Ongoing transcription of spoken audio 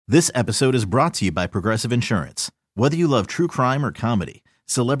This episode is brought to you by Progressive Insurance. Whether you love true crime or comedy,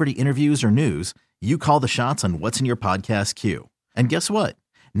 celebrity interviews or news, you call the shots on what's in your podcast queue. And guess what?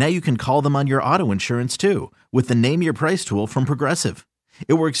 Now you can call them on your auto insurance too with the Name Your Price tool from Progressive.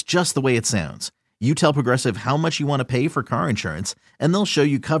 It works just the way it sounds. You tell Progressive how much you want to pay for car insurance, and they'll show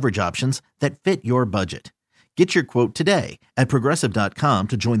you coverage options that fit your budget. Get your quote today at Progressive.com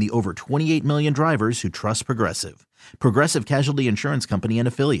to join the over 28 million drivers who trust Progressive. Progressive Casualty Insurance Company and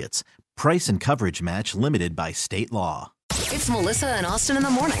Affiliates. Price and coverage match limited by state law. It's Melissa and Austin in the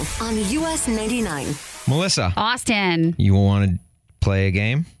morning on US 99. Melissa. Austin. You want to play a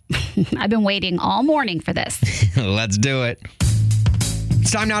game? I've been waiting all morning for this. Let's do it. It's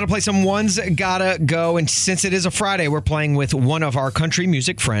time now to play some One's Gotta Go. And since it is a Friday, we're playing with one of our country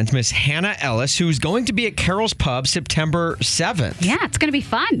music friends, Miss Hannah Ellis, who's going to be at Carol's Pub September 7th. Yeah, it's going to be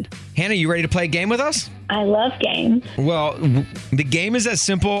fun. Hannah, you ready to play a game with us? I love games. Well, the game is as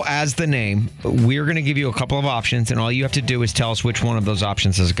simple as the name. We're going to give you a couple of options, and all you have to do is tell us which one of those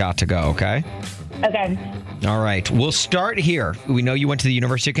options has got to go, okay? Okay. All right. We'll start here. We know you went to the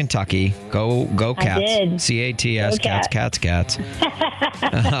University of Kentucky. Go Cats. I did. C-A-T-S, Go Cats.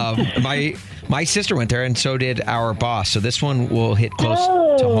 My sister went there, and so did our boss. So this one will hit close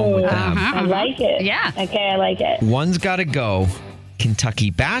to home with them. I like it. Yeah. Okay, I like it. One's got to go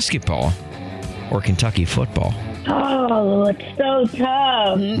Kentucky basketball or Kentucky football. Oh, it's so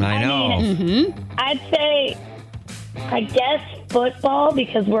tough. I know. I'd say, I guess football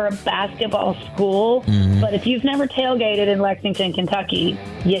because we're a basketball school. But if you've never tailgated in Lexington, Kentucky,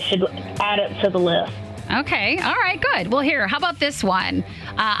 you should add it to the list. Okay. All right. Good. Well, here, how about this one?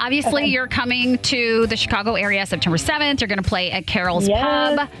 Obviously, you're coming to the Chicago area September 7th. You're going to play at Carol's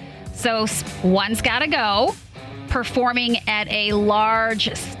Pub. So one's got to go. Performing at a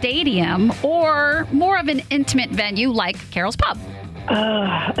large stadium or more of an intimate venue like Carol's Pub.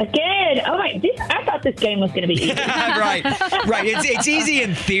 Again, I thought this game was going to be easy. Right. It's easy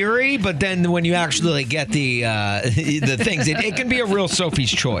in theory, but then when you actually get the things, it can be a real Sophie's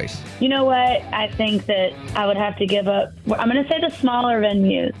choice. You know what? I think that I would have to give up. I'm going to say the smaller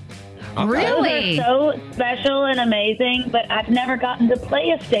venues. Okay. Really? Those are so special and amazing, but I've never gotten to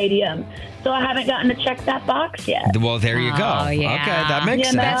play a stadium, so I haven't gotten to check that box yet. Well, there you go. Oh, yeah. Okay, that makes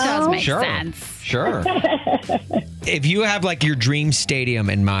sense. That does make Sure. sense. Sure. If you have like your dream stadium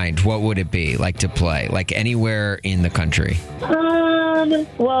in mind, what would it be like to play? Like anywhere in the country?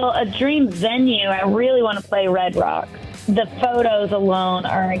 Well, a dream venue, I really want to play Red Rocks. The photos alone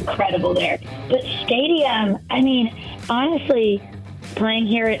are incredible there. But stadium, I mean, honestly, playing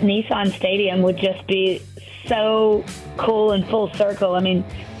here at Nissan Stadium would just be so cool and full circle. I mean,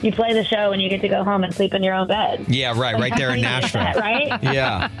 you play the show and you get to go home and sleep in your own bed. Yeah, right there in Nashville. That, right?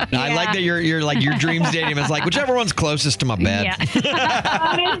 Yeah. I like that you're like your dream stadium is like whichever one's closest to my bed. Yeah.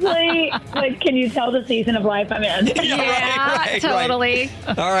 Honestly, like, can you tell the season of life I'm in? Yeah, totally.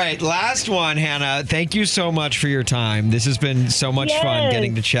 All right, last one, Hannah. Thank you so much for your time. This has been so much fun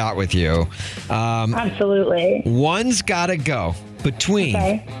getting to chat with you. Absolutely. One's got to go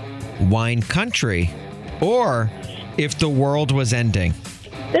between Wine Country or If the World Was Ending.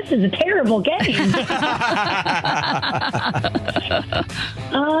 This is a terrible game.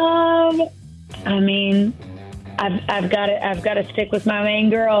 I mean, I've got to stick with my main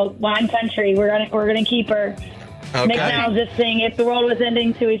girl, Wine Country. We're gonna keep her. Okay. Nick and I'll just sing "If the World Was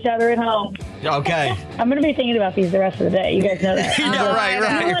Ending" to each other at home. Okay. I'm gonna be thinking about these the rest of the day. You guys know that. Yeah, right.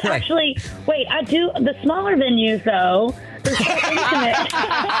 Actually, wait. I do the smaller venues though. They're so intimate.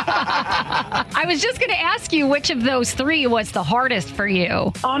 I was just going to ask you which of those three was the hardest for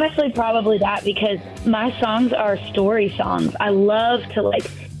you. Honestly, probably that, because my songs are story songs. I love to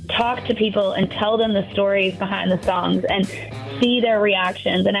talk to people and tell them the stories behind the songs and see their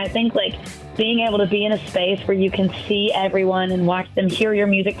reactions. And I think being able to be in a space where you can see everyone and watch them hear your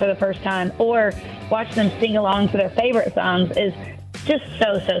music for the first time or watch them sing along to their favorite songs is just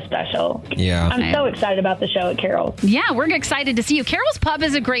so special. Yeah. I'm so excited about the show at Carol's. Yeah, we're excited to see you. Carol's Pub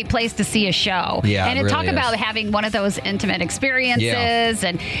is a great place to see a show. Yeah, and it really talk is. about having one of those intimate experiences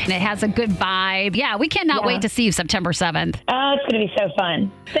and it has a good vibe. Yeah, we cannot wait to see you September 7th. Oh, it's going to be so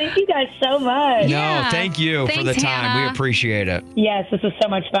fun. Thank you guys so much. No, thank you for the Thanks, time. Hannah. We appreciate it. Yes, this was so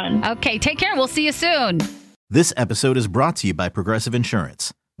much fun. Okay, take care. We'll see you soon. This episode is brought to you by Progressive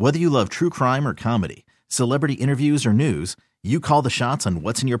Insurance. Whether you love true crime or comedy, celebrity interviews or news, you call the shots on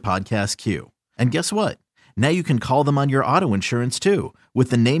what's in your podcast queue. And guess what? Now you can call them on your auto insurance too with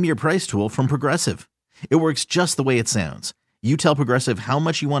the Name Your Price tool from Progressive. It works just the way it sounds. You tell Progressive how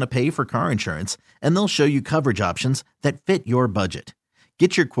much you want to pay for car insurance, and they'll show you coverage options that fit your budget.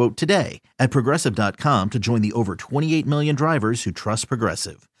 Get your quote today at Progressive.com to join the over 28 million drivers who trust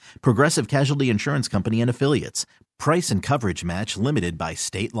Progressive. Progressive Casualty Insurance Company and Affiliates. Price and coverage match limited by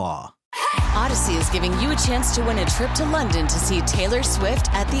state law. Odyssey is giving you a chance to win a trip to London to see Taylor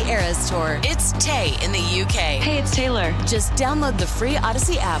Swift at the Eras Tour. It's Tay in the UK. Hey, it's Taylor. Just download the free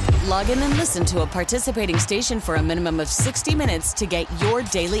Odyssey app, log in and listen to a participating station for a minimum of 60 minutes to get your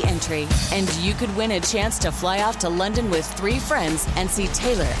daily entry. And you could win a chance to fly off to London with 3 friends and see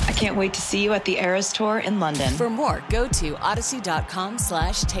Taylor. I can't wait to see you at the Eras Tour in London. For more, go to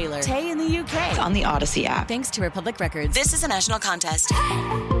odyssey.com/Taylor. Tay in the UK. It's on the Odyssey app. Thanks to Republic Records. This is a national contest.